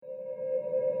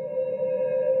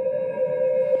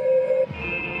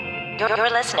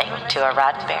You're listening to a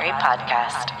Roddenberry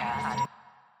podcast.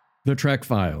 The Trek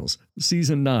Files,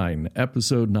 Season 9,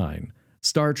 Episode 9,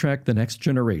 Star Trek The Next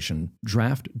Generation,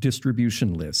 Draft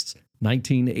Distribution Lists,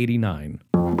 1989.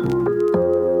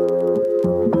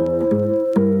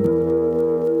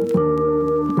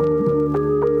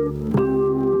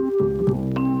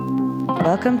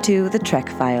 Welcome to The Trek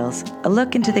Files, a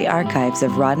look into the archives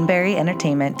of Roddenberry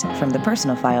Entertainment from the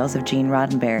personal files of Gene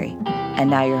Roddenberry.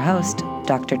 And now your host,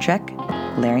 Dr. Trek,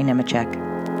 Larry Nemeczek.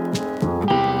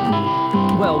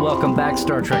 Well, welcome back,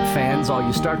 Star Trek fans, all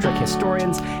you Star Trek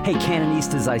historians. Hey,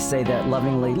 canonistas, I say that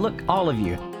lovingly. Look, all of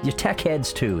you tech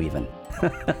heads too, even.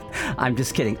 I'm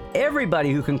just kidding.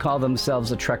 Everybody who can call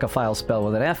themselves a Trekophile, spelled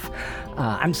with an F.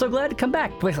 I'm so glad to come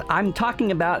back. I'm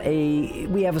talking about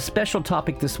we have a special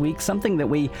topic this week, something that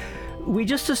we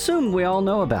just assume we all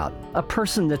know about. A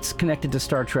person that's connected to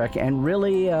Star Trek, and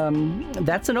really,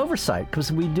 that's an oversight,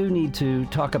 because we do need to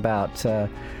talk about the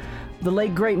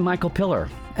late, great Michael Piller,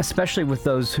 especially with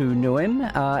those who knew him,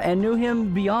 and knew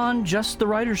him beyond just the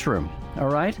writer's room. All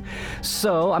right?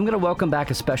 So I'm going to welcome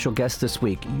back a special guest this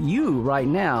week. You, right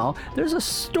now, there's a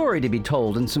story to be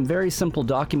told and some very simple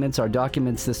documents. Our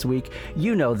documents this week,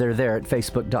 you know they're there at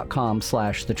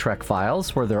facebook.com/the Trek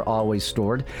Files, where they're always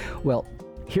stored. Well,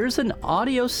 here's an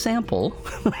audio sample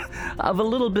of a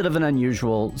little bit of an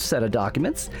unusual set of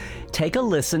documents. Take a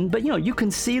listen, but you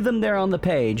can see them there on the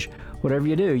page. Whatever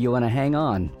you do, you want to hang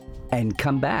on and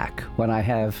come back when I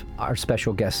have our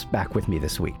special guests back with me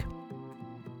this week.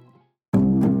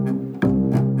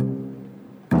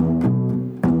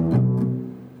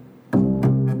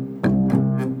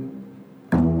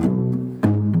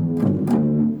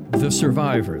 The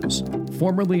Survivors,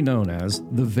 formerly known as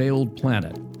The Veiled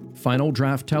Planet. Final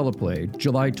draft teleplay,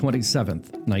 July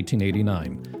 27th,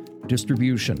 1989.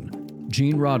 Distribution,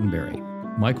 Gene Roddenberry,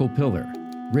 Michael Piller,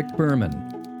 Rick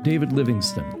Berman, David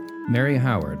Livingston, Mary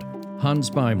Howard,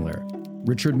 Hans Beimler,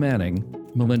 Richard Manning,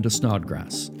 Melinda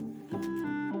Snodgrass.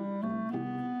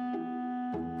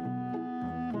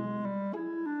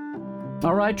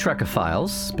 All right, Trekophiles,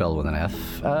 spelled with an F.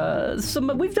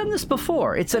 We've done this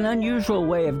before. It's an unusual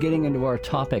way of getting into our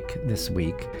topic this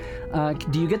week.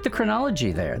 Do you get the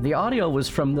chronology there? The audio was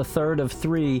from the third of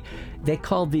three. They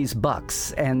called these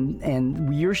bucks,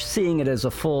 and you're seeing it as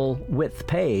a full width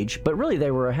page, but really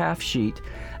they were a half sheet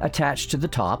attached to the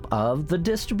top of the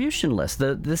distribution list.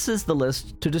 This is the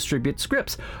list to distribute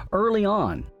scripts early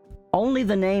on. Only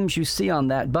the names you see on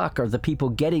that buck are the people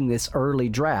getting this early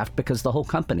draft, because the whole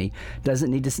company doesn't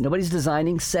need to. Nobody's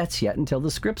designing sets yet until the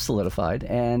script's solidified.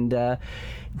 And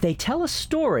they tell a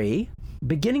story,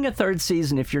 beginning a third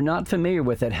season, if you're not familiar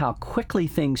with it, how quickly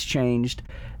things changed.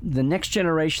 The Next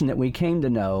Generation that we came to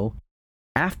know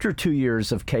after 2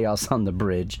 years of chaos on the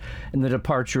bridge and the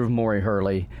departure of Maury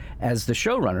Hurley as the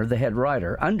showrunner, the head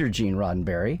writer, under Gene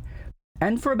Roddenberry.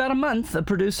 And for about a month, a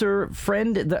producer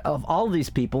friend of all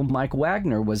these people, Mike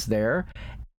Wagner, was there.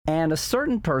 And a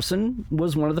certain person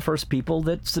was one of the first people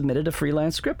that submitted a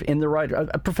freelance script in the writer,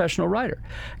 a professional writer,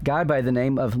 a guy by the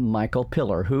name of Michael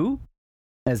Piller, who,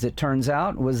 as it turns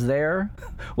out, was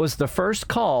the first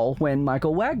call when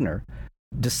Michael Wagner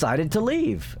decided to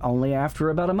leave, only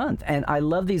after about a month. And I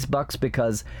love these bucks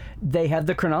because they have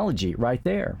the chronology right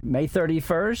there. May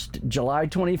 31st, July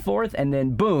 24th, and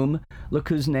then boom, look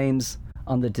whose name's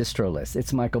on the distro list.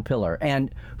 It's Michael Piller.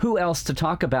 And who else to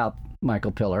talk about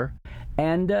Michael Piller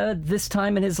and this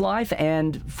time in his life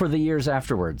and for the years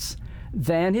afterwards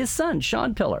than his son,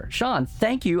 Sean Piller. Sean,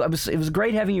 thank you. It was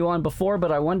great having you on before,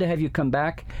 but I wanted to have you come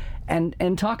back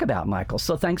and talk about Michael.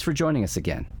 So thanks for joining us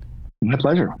again. My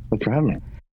pleasure. Thanks for having me.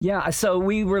 Yeah, so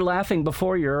we were laughing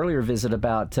before your earlier visit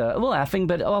about, laughing,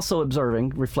 but also observing,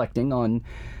 reflecting on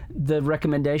the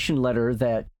recommendation letter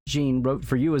that Gene wrote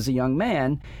for you as a young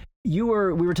man. We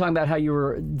were talking about how you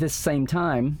were this same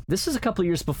time. This is a couple of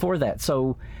years before that.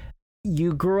 So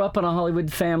you grew up in a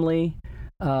Hollywood family,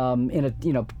 in a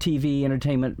TV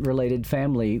entertainment related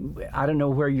family. I don't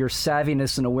know where your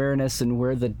savviness and awareness and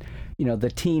where the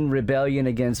teen rebellion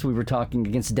against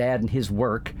Dad and his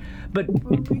work. But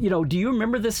do you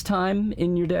remember this time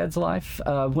in your dad's life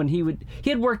when he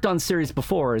had worked on series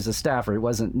before as a staffer? He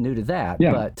wasn't new to that.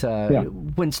 Yeah. But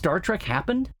when Star Trek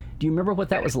happened, do you remember what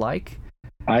that was like?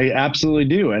 I absolutely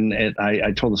do. And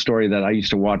I told the story that I used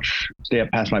to stay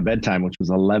up past my bedtime, which was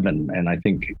 11. And I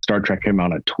think Star Trek came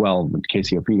out at 12 with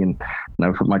KCOP. And I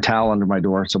would put my towel under my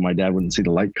door so my dad wouldn't see the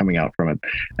light coming out from it.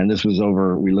 And this was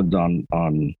we lived on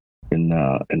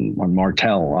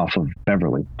Martell off of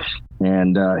Beverly.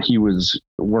 And he was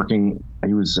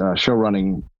show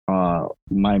running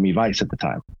Miami Vice at the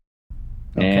time.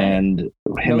 Okay. and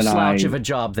him and slouch of a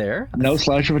job there. No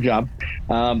slouch of a job.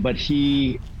 But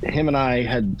him and I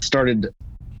had started,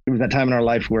 it was that time in our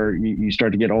life where you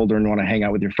start to get older and want to hang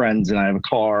out with your friends, and I have a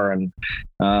car, and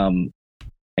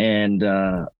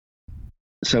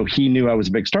so he knew I was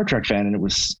a big Star Trek fan, and it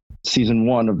was season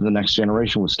 1 of The Next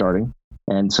Generation was starting.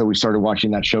 And so we started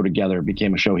watching that show together. It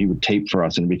became a show he would tape for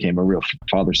us, and it became a real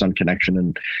father-son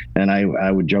connection. And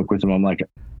I would joke with him. I'm like,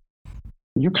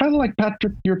 you're kind of like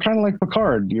Patrick. You're kind of like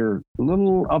Picard. You're a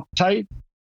little uptight,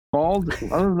 bald.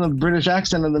 Other than the British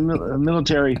accent and the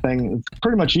military thing, it's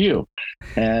pretty much you.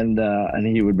 And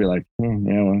he would be like,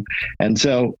 yeah. And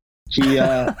so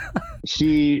the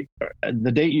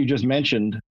date you just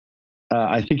mentioned,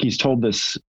 I think he's told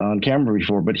this on camera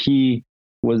before, but he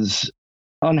was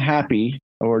unhappy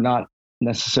or not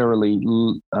necessarily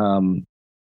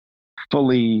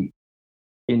fully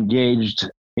engaged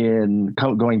in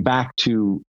going back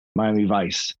to Miami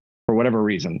Vice for whatever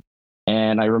reason.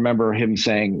 And I remember him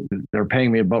saying, they're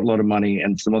paying me a boatload of money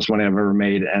and it's the most money I've ever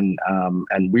made. And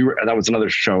that was another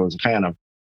show I was a fan of.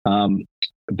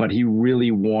 But he really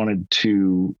wanted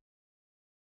to,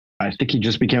 I think he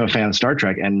just became a fan of Star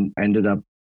Trek and ended up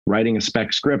writing a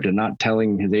spec script and not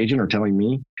telling his agent or telling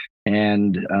me.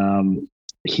 And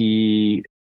he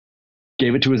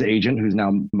gave it to his agent, who's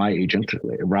now my agent,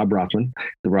 Rob Rothman,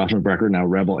 the Rothman Brecker, now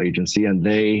Rebel Agency. And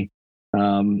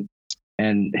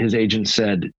and his agent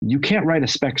said, you can't write a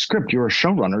spec script. You're a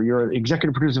showrunner. You're an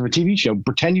executive producer of a TV show.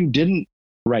 Pretend you didn't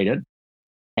write it,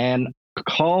 and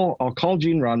I'll call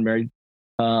Gene Roddenberry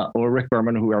or Rick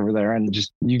Berman, whoever there, and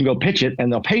just you can go pitch it,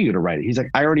 and they'll pay you to write it. He's like,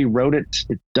 I already wrote it.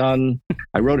 It's done.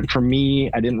 I wrote it for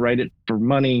me. I didn't write it for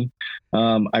money.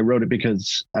 I wrote it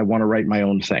because I want to write my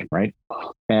own thing, right?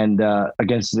 And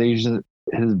against his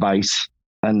advice,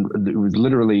 and it was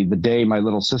literally the day my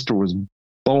little sister was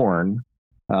born,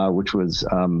 which was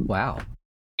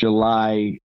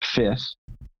July 5th.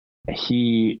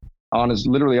 He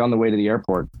literally on the way to the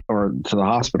airport or to the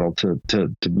hospital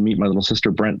to meet my little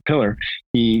sister, Brent Pillar.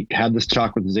 He had this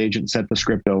talk with his agent, sent the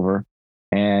script over,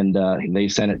 and they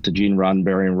sent it to Gene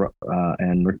Roddenberry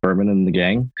and Rick Berman and the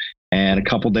gang. And a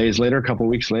couple weeks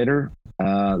later,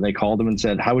 they called him and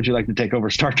said, how would you like to take over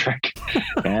Star Trek?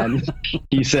 And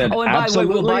he said, oh, and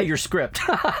absolutely. We'll buy your script.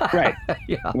 Right.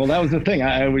 Yeah. Well, that was the thing.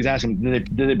 I always ask him,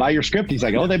 did they buy your script? He's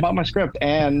like, oh, they bought my script,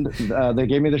 and they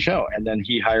gave me the show. And then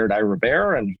he hired Ira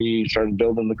Bear, and he started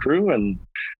building the crew, and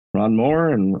Ron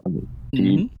Moore, and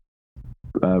Renee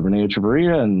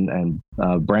Echevarria, and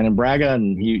Brandon Braga.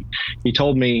 And he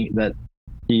told me that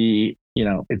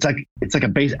it's like a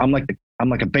base. I'm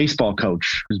like a baseball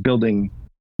coach who's building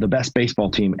the best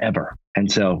baseball team ever.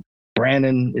 And so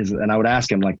Brandon and I would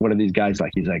ask him, like, what are these guys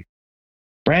like? He's like,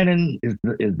 Brandon is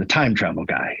the time travel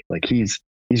guy. Like he's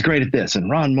great at this. And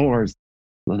Ron Moore is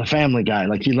the family guy.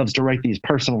 Like he loves to write these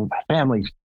personal family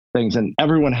things. And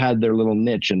everyone had their little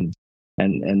niche, and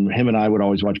him and I would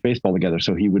always watch baseball together.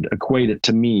 So he would equate it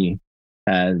to me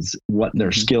as what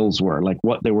their skills were, like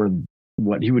what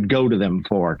he would go to them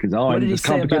for. Cause this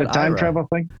complicated time travel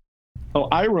thing. Oh,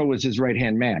 Ira was his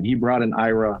right-hand man. He brought in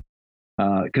Ira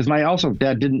because my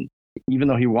dad didn't, even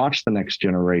though he watched The Next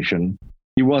Generation,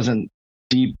 he wasn't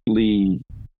deeply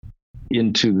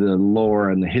into the lore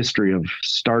and the history of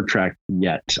Star Trek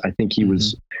yet. I think he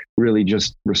was really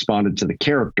just responded to the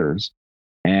characters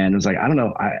and was like, I don't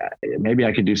know, maybe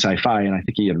I could do sci-fi. And I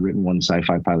think he had written one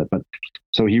sci-fi pilot, but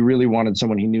so he really wanted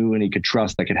someone he knew and he could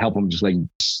trust that could help him. Just like,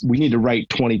 we need to write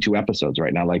 22 episodes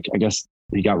right now. Like, I guess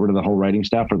he got rid of the whole writing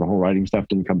staff, or the whole writing staff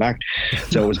didn't come back.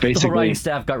 So it was basically the whole writing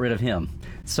staff got rid of him.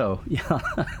 So yeah.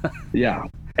 Yeah.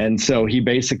 And so he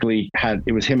basically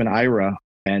it was him and Ira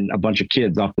and a bunch of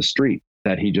kids off the street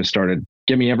that he just started,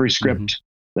 give me every script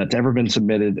that's ever been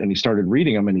submitted. And he started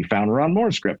reading them, and he found Ron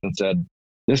Moore's script and said,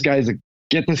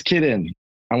 get this kid in.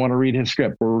 I want to read his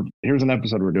script. Here's an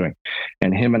episode we're doing.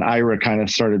 And him and Ira kind of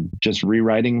started just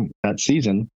rewriting that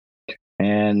season.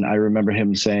 And I remember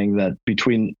him saying that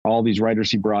between all these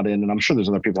writers he brought in, and I'm sure there's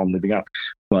other people I'm leaving out,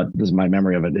 but this is my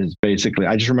memory of it, is basically,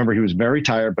 I just remember he was very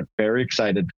tired, but very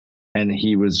excited. And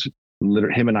him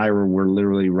and Ira were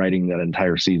literally writing that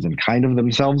entire season kind of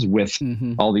themselves with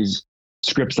all these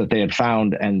scripts that they had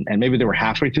found. And maybe they were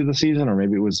halfway through the season, or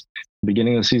maybe it was the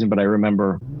beginning of the season, but I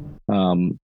remember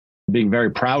being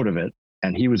very proud of it.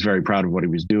 And he was very proud of what he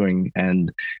was doing.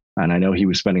 And I know he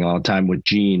was spending a lot of time with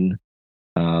Gene,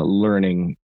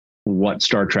 learning what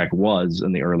Star Trek was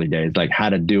in the early days, like how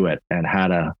to do it and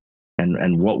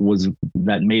and what was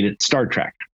that made it Star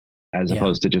Trek as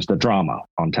opposed to just a drama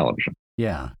on television.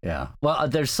 Yeah. Well,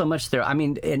 there's so much there. I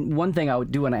mean, and one thing I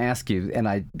do want to ask you,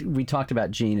 and we talked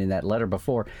about Gene in that letter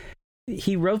before.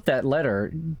 He wrote that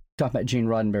letter talking about Gene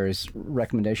Roddenberry's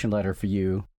recommendation letter for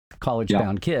you,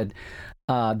 college-bound kid,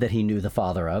 that he knew the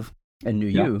father of and knew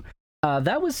you.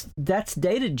 That's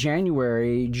dated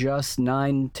January, just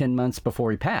 9-10 months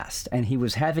before he passed, and he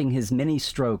was having his mini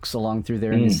strokes along through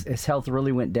there, and his health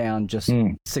really went down just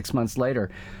 6 months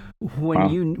later.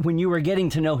 When you were getting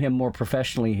to know him more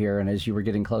professionally here, and as you were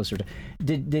getting closer to,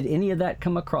 did any of that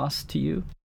come across to you?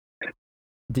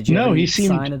 Did you have any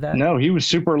sign of that? No, he was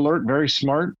super alert, very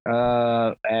smart,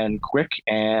 and quick,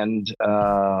 and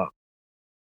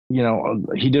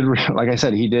he did, like I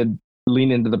said, he did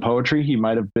lean into the poetry. He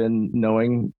might have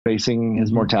been facing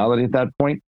his mortality at that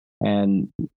point, and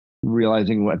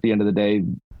realizing at the end of the day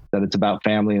that it's about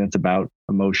family, and it's about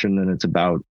emotion, and it's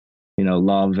about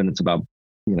love, and it's about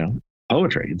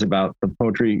poetry. It's about the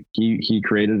poetry he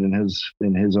created in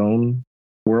his own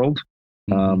world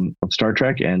of Star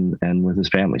Trek and with his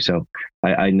family. So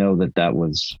I know that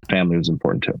was family was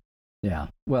important too. Yeah.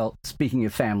 Well, speaking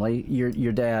of family,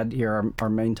 your dad here, our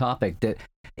main topic, that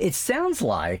it sounds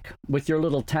like, with your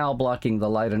little towel blocking the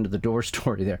light under the door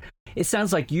story there, it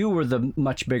sounds like you were the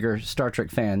much bigger Star Trek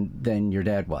fan than your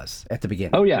dad was at the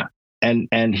beginning. Oh yeah.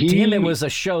 And he, to him, it was a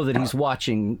show that he's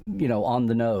watching, on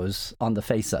the nose, on the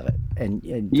face of it. And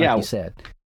like you said.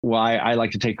 Well, I like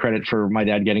to take credit for my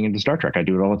dad getting into Star Trek. I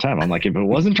do it all the time. I'm like, if it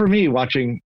wasn't for me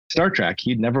watching Star Trek,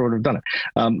 he never would have done it.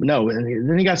 No, and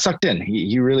then he got sucked in.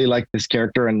 He really liked this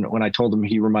character. And when I told him,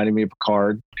 he reminded me of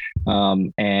Picard.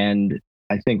 And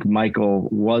I think Michael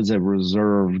was a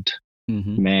reserved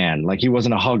man. Like, he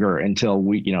wasn't a hugger until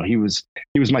he was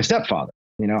my stepfather.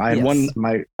 I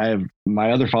had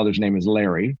my other father's name is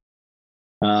Larry,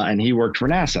 and he worked for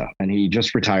NASA, and he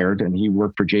just retired, and he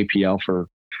worked for JPL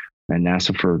and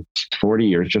NASA for 40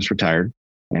 years, just retired,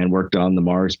 and worked on the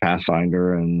Mars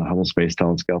Pathfinder and the Hubble Space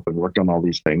Telescope, and worked on all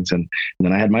these things. And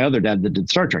then I had my other dad that did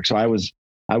Star Trek. So I was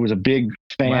a big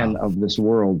fan of this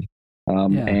world.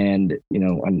 And,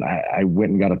 and I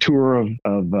went and got a tour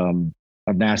of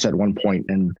NASA at one point,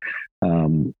 and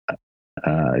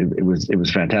it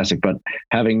was fantastic. But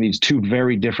having these two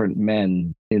very different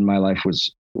men in my life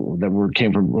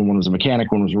came from, one was a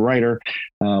mechanic, one was a writer.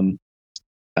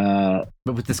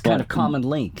 But with this kind of common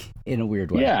link in a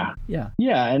weird way.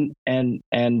 Yeah.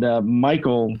 And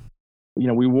Michael,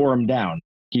 we wore him down.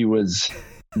 He was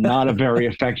not a very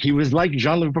effective. He was like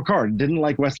Jean-Luc Picard, didn't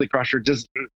like Wesley Crusher. Just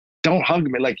don't hug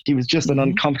me. Like, he was just an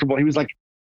uncomfortable. He was like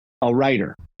a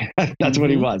writer. That's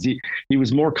what he was. He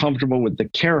was more comfortable with the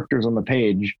characters on the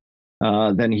page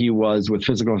than he was with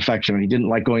physical affection. He didn't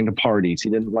like going to parties. He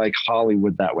didn't like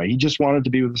Hollywood that way. He just wanted to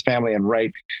be with his family and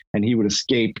write. And he would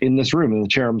escape in this room, in the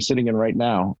chair I'm sitting in right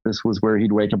now. This was where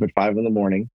he'd wake up at 5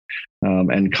 a.m.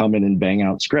 And come in and bang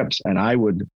out scripts. And I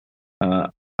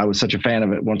was such a fan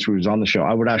of it. Once we was on the show,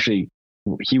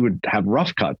 he would have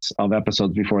rough cuts of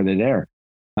episodes before they'd air.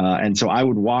 And so I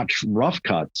would watch rough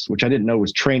cuts, which I didn't know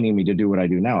was training me to do what I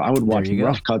do now. I would watch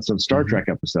rough cuts of Star Trek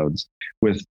episodes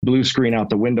with blue screen out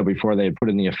the window before they had put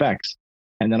in the effects.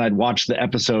 And then I'd watch the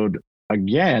episode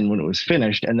again when it was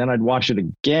finished. And then I'd watch it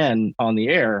again on the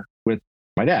air with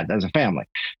my dad as a family.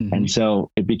 And so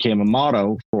it became a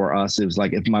motto for us. It was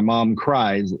like, if my mom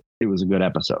cries, it was a good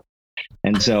episode.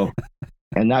 And so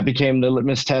and that became the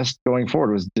litmus test going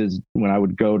forward, when I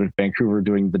would go to Vancouver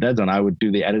doing the Dead Zone, I would do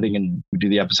the editing and do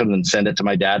the episode and then send it to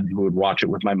my dad, who would watch it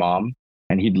with my mom,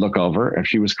 and he'd look over. If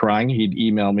she was crying, he'd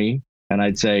email me and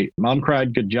I'd say, "Mom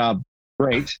cried, good job,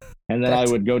 great." And then I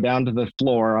would go down to the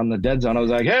floor on the Dead Zone. I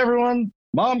was like, "Hey everyone,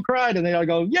 Mom cried," and they all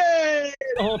go, "Yay,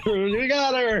 the whole crew, we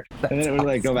got her." And then it would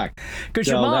like go back. Because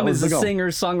your mom is a singer,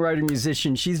 songwriter,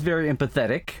 musician. She's very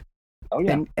empathetic. Oh,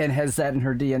 yeah. And has that in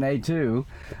her DNA too.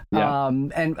 Yeah.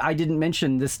 And I didn't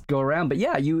mention this go around, but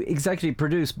yeah, you executive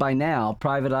produced by now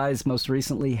Private Eyes, most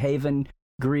recently Haven,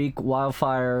 Greek,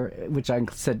 Wildfire, which I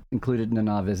said included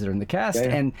Nana Visitor in the cast.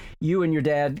 Yeah. And you and your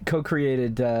dad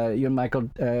co-created, you and Michael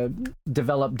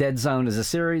developed Dead Zone as a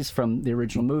series from the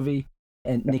original movie.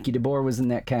 And Nikki DeBoer was in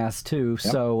that cast too.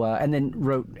 Yep. So, and then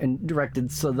wrote and directed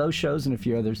those shows and a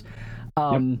few others.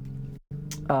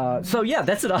 So yeah,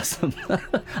 that's an awesome.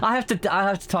 I have to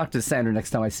talk to Sandra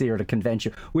next time I see her at a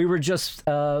convention. We were just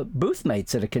booth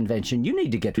mates at a convention. You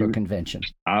need to get to a convention.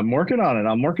 I'm working on it.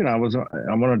 I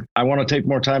want to take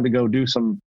more time to go do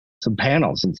some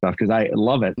panels and stuff, because I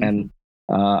love it. And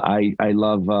I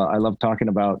love talking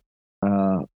about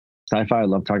sci-fi. I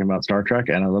love talking about Star Trek,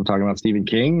 and I love talking about Stephen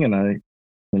King, and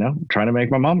trying to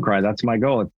make my mom cry. That's my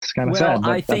goal. It's kind of sad,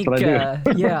 but I think, that's what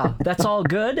I do. Yeah, that's all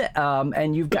good.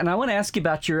 And I want to ask you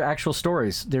about your actual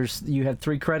stories. You have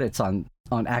 3 credits on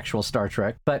actual Star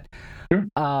Trek, but sure.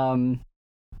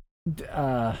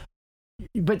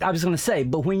 But I was going to say,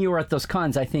 but when you were at those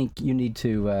cons, I think you need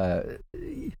to,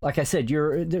 like I said,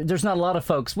 there's not a lot of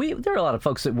folks. There are a lot of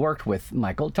folks that worked with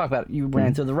Michael. Talk about you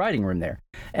ran through the writing room there,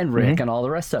 and Rick and all the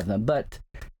rest of them. But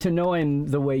to know him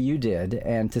the way you did,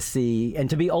 and to see, and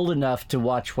to be old enough to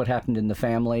watch what happened in the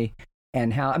family,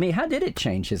 and how did it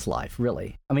change his life?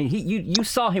 Really? I mean, you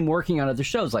saw him working on other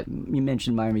shows, like you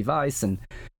mentioned Miami Vice, and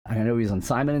I know he was on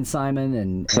Simon and Simon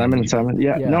and Simon.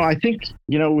 Yeah. No, I think,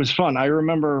 it was fun. I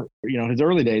remember, his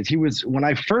early days. He was, when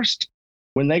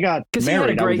they got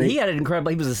married. He had an incredible,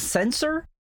 he was a censor.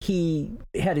 He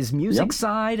had his music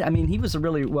side. I mean, he was a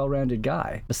really well-rounded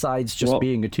guy, besides just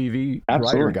being a TV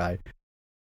writer guy.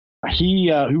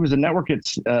 He was a network,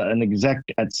 an exec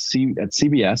at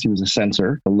CBS. He was a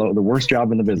censor, the worst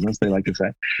job in the business, they like to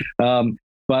say.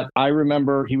 But I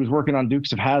remember he was working on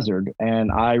Dukes of Hazzard,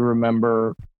 and I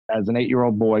remember as an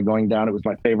 8-year-old boy going down. It was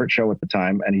my favorite show at the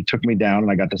time, and he took me down,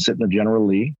 and I got to sit in the General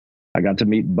Lee. I got to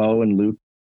meet Bo and Luke,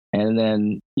 and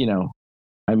then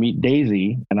I meet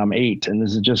Daisy, and I'm 8, and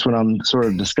this is just when I'm sort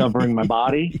of discovering my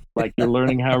body, like you're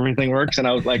learning how everything works. And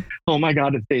I was like, oh my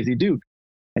God, it's Daisy Duke.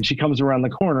 And she comes around the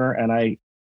corner, and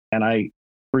I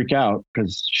freak out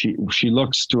because she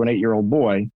looks to an 8-year-old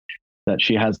boy that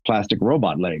she has plastic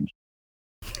robot legs.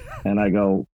 And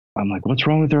I'm like, what's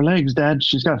wrong with her legs, Dad?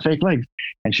 She's got fake legs.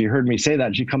 And she heard me say that,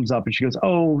 and she comes up and she goes,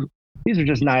 oh, these are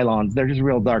just nylons. They're just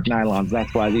real dark nylons.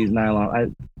 That's why these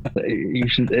nylons,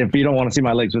 if you don't want to see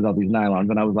my legs without these nylons.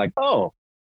 And I was like, oh,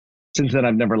 since then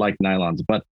I've never liked nylons.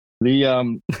 But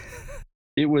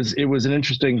it was an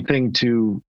interesting thing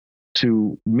to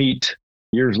meet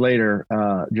years later,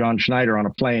 John Schneider on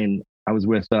a plane. I was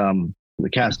with the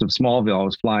cast of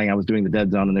Smallville. I was doing the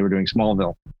Dead Zone, and they were doing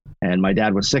Smallville. And my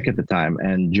dad was sick at the time.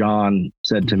 And John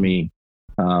said to me,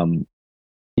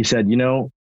 he said,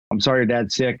 I'm sorry your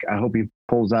dad's sick. I hope he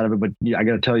pulls out of it, but I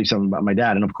got to tell you something about my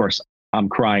dad. And of course, I'm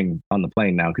crying on the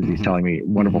plane now because he's telling me a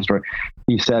wonderful story.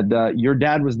 He said, your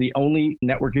dad was the only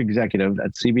network executive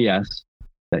at CBS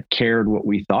that cared what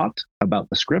we thought about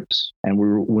the scripts. And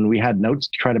when we had notes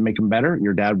to try to make them better,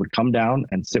 your dad would come down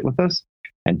and sit with us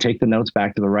and take the notes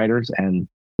back to the writers, and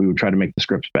we would try to make the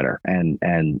scripts better. And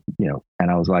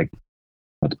I was like,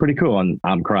 that's pretty cool. And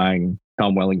I'm crying.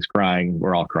 Tom Welling's crying.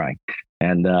 We're all crying.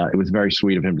 And it was very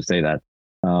sweet of him to say that.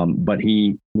 But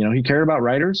he cared about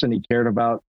writers, and he cared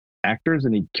about actors,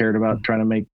 and he cared about trying to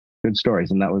make good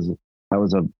stories. And it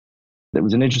was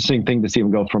an interesting thing to see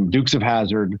him go from Dukes of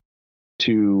Hazzard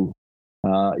to,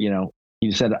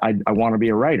 he said, I want to be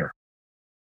a writer.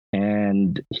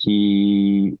 And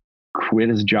he quit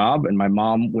his job, and my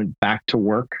mom went back to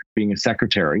work being a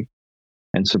secretary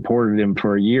and supported him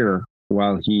for a year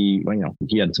while he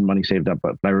had some money saved up.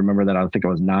 But I remember that I think I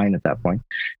was 9 at that point.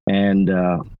 And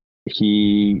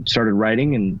he started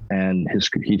writing, and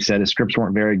he said his scripts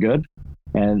weren't very good.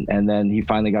 And then he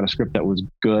finally got a script that was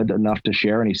good enough to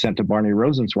share, and he sent to Barney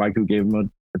Rosenzweig, who gave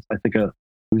him it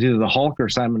was either the Hulk or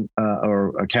Simon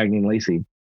or Cagney and Lacey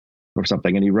or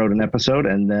something. And he wrote an episode,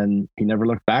 and then he never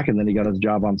looked back. And then he got his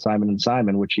job on Simon and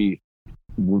Simon, which he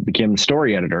became the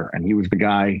story editor. And he was the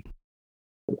guy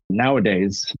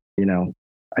nowadays,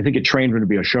 I think it trained him to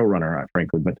be a showrunner,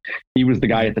 frankly, but he was the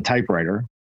guy at the typewriter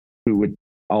who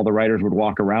all the writers would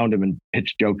walk around him and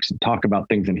pitch jokes and talk about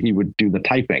things, and he would do the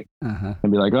typing and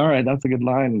be like, all right, that's a good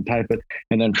line, and type it.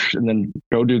 And then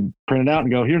go print it out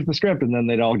and go, here's the script. And then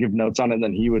they'd all give notes on it, and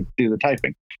then he would do the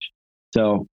typing.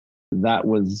 So that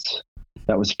was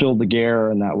Phil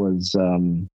DeGuerre, and that was,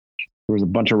 there was a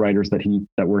bunch of writers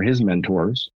that were his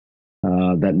mentors,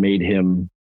 that made him,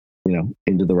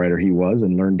 into the writer he was,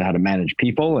 and learned how to manage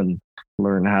people and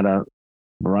learn how to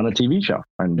run a TV show.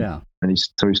 And he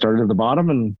started at the bottom,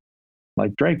 and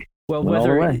like Drake. Well,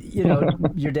 whether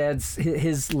your dad's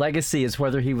his legacy is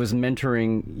whether he was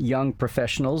mentoring young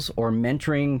professionals or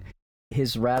mentoring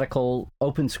his radical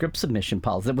open script submission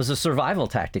policy. It was a survival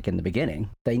tactic in the beginning.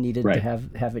 They needed to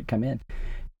have it come in.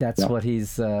 That's what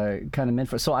he's kind of meant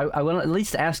for. So I want to at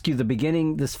least ask you the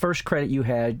beginning, this first credit you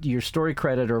had, your story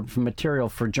credit or material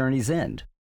for Journey's End,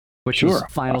 which is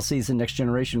final season, Next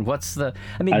Generation.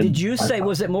 Did you say,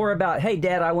 was it more about, hey,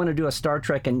 Dad, I want to do a Star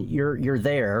Trek and you're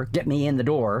there, get me in the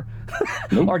door?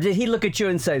 Nope. Or did he look at you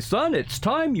and say, son, it's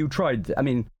time you tried?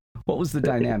 What was the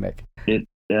dynamic?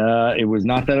 It was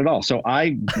not that at all. So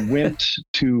I went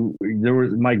there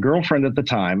was my girlfriend at the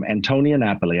time, Antonia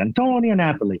Napoli.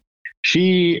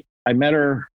 I met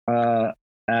her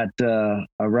at a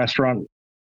restaurant,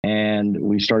 and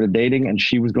we started dating, and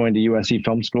she was going to USC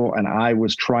Film School, and I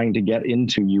was trying to get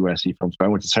into USC Film School. I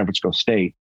went to San Francisco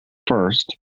State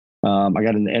first. I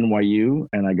got into NYU,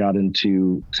 and I got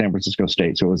into San Francisco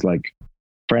State. So it was like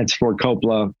Francis Ford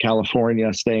Coppola,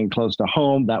 California, staying close to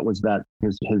home. That was that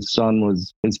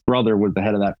his brother was the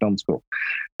head of that film school.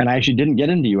 And I actually didn't get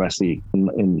into USC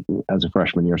as a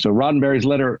freshman year. So Roddenberry's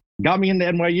letter got me into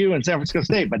NYU and San Francisco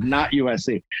State, but not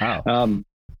USC. Oh.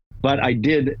 But I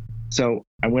did. So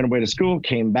I went away to school,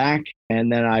 came back,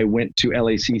 and then I went to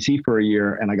LACC for a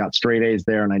year and I got straight A's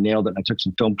there and I nailed it. I took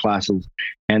some film classes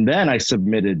and then I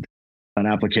submitted an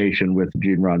application with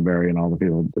Gene Roddenberry and all the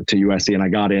people to USC, and I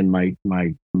got in my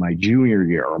junior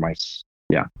year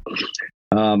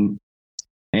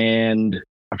and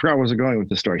I forgot where I was going with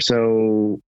the story.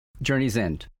 So Journey's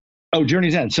End. Oh,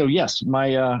 Journey's End. So yes,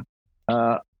 my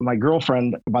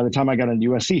girlfriend, by the time I got into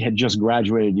USC, had just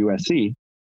graduated USC,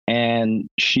 and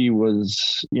she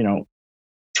was,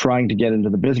 trying to get into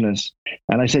the business.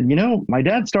 And I said, my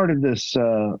dad started this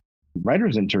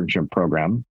writer's internship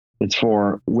program. It's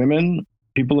for women,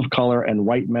 people of color, and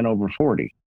white men over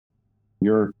 40.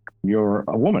 You're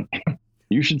a woman.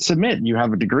 You should submit. You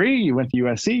have a degree. You went to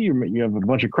USC. You have a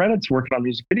bunch of credits working on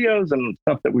music videos and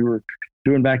stuff that we were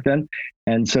doing back then.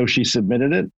 And so she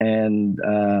submitted it and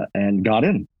got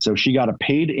in. So she got a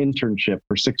paid internship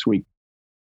for 6 weeks.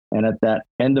 And at that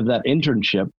end of that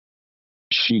internship,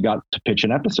 she got to pitch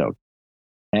an episode.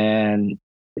 And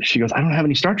she goes, I don't have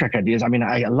any Star Trek ideas. I mean,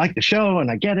 I like the show and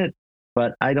I get it,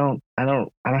 but I don't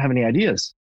have any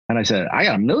ideas. And I said, I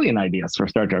got a million ideas for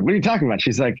Star Trek. What are you talking about?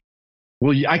 She's like,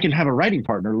 well, I can have a writing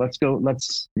partner. Let's go.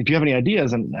 If you have any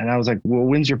ideas. And I was like, well,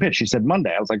 when's your pitch? She said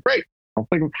Monday. I was like, great. I'll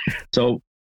think. So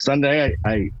Sunday,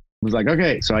 I was like,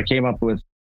 okay. So I came up with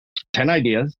 10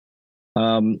 ideas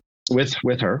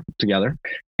with her together.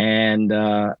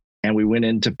 And we went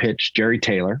in to pitch Jerry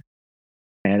Taylor.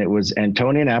 And it was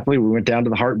Antonia Napoli. We went down to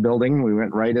the Hart Building. We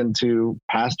went right into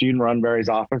past Gene Roddenberry's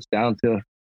office, down to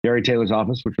Jerry Taylor's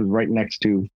office, which was right next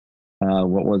to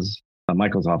what was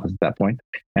Michael's office at that point.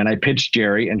 And I pitched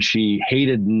Jerry, and she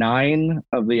hated 9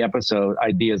 of the episode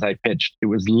ideas I pitched. It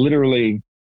was literally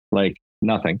like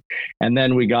nothing. And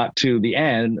then we got to the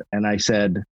end, and I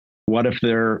said,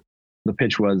 the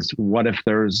pitch was, what if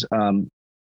there's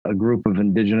a group of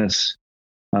indigenous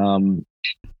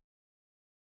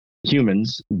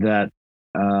humans that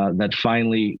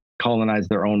finally colonize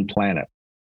their own planet,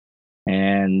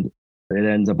 and it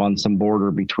ends up on some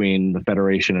border between the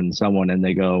Federation and someone, and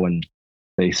they go and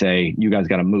they say, you guys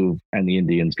got to move, and the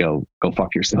Indians go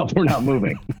fuck yourself, we're not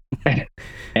moving.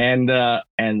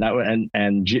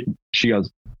 She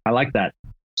goes, I like that,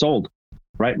 sold,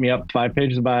 write me up 5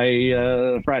 pages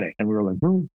by Friday. And we were like,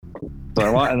 so I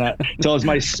want, and that, so it was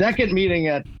my second meeting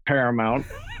at Paramount.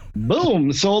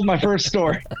 Boom, sold my first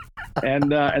story.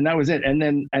 And that was it. And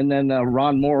then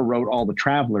Ron Moore wrote all the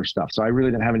Traveler stuff. So I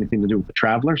really didn't have anything to do with the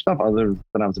Traveler stuff other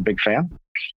than I was a big fan.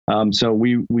 So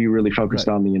we really focused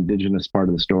on the indigenous part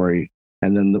of the story,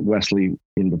 and then Wesley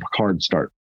in the Picard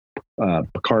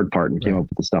part, and came up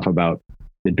with the stuff about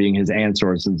it being his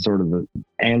ancestors and sort of the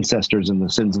ancestors and the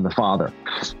sins of the father.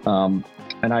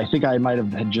 And I think I might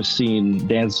have had just seen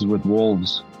Dances with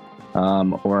Wolves,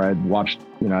 or I'd watched,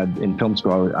 in film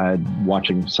school, I had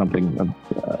watching something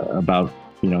about,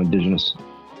 indigenous,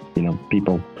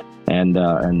 people and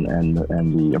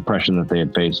the oppression that they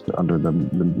had faced under the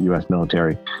U.S.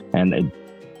 military. And it,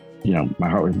 my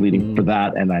heart was bleeding for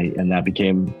that. And that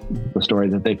became the story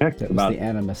that they picked about the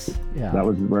animus. Yeah. That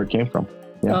was where it came from.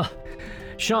 Yeah.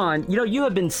 Sean,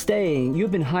 you've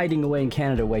been hiding away in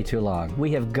Canada way too long.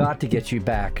 We have got to get you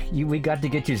back. We got to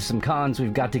get you to some cons.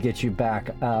 We've got to get you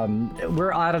back.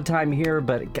 We're out of time here,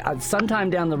 but sometime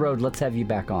down the road, let's have you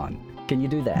back on. Can you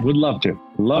do that? Would love to.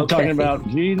 Love talking about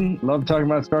Gene, love talking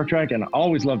about Star Trek, and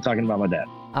always love talking about my dad.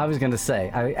 I was going to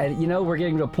say, we're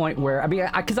getting to a point where,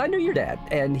 because I knew your dad,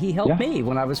 and he helped me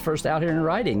when I was first out here in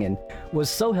writing, and was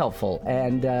so helpful.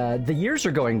 And the years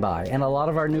are going by, and a lot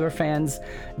of our newer fans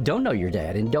don't know your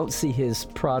dad and don't see his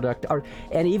product.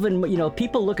 And even,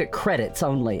 people look at credits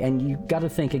only, and you got to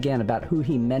think again about who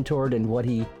he mentored and what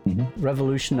he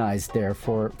revolutionized there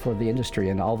for the industry,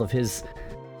 and all of his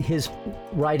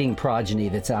writing progeny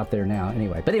that's out there now.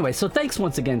 Anyway, so thanks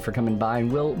once again for coming by, and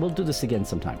we'll do this again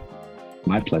sometime.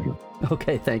 My pleasure.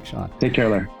 Okay, thanks, Sean. Take care,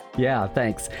 Larry. Yeah,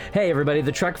 thanks. Hey, everybody,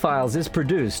 The Trek Files is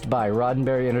produced by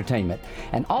Roddenberry Entertainment,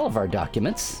 and all of our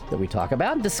documents that we talk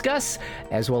about and discuss,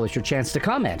 as well as your chance to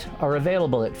comment, are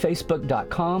available at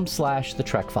facebook.com/The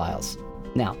Trek Files.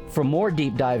 Now, for more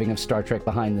deep diving of Star Trek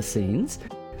behind the scenes,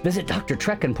 visit Dr.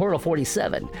 Trek and Portal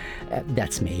 47.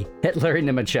 That's me, at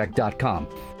LarryNemeczek.com.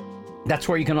 That's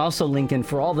where you can also link in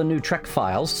for all the new Trek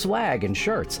Files, swag, and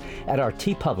shirts at our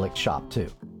TeePublic shop, too.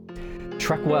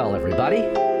 Trek well, everybody.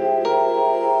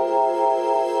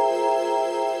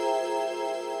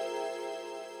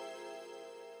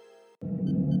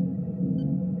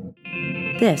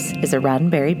 This is a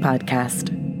Roddenberry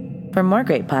podcast. For more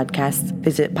great podcasts,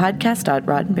 visit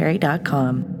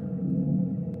podcast.roddenberry.com.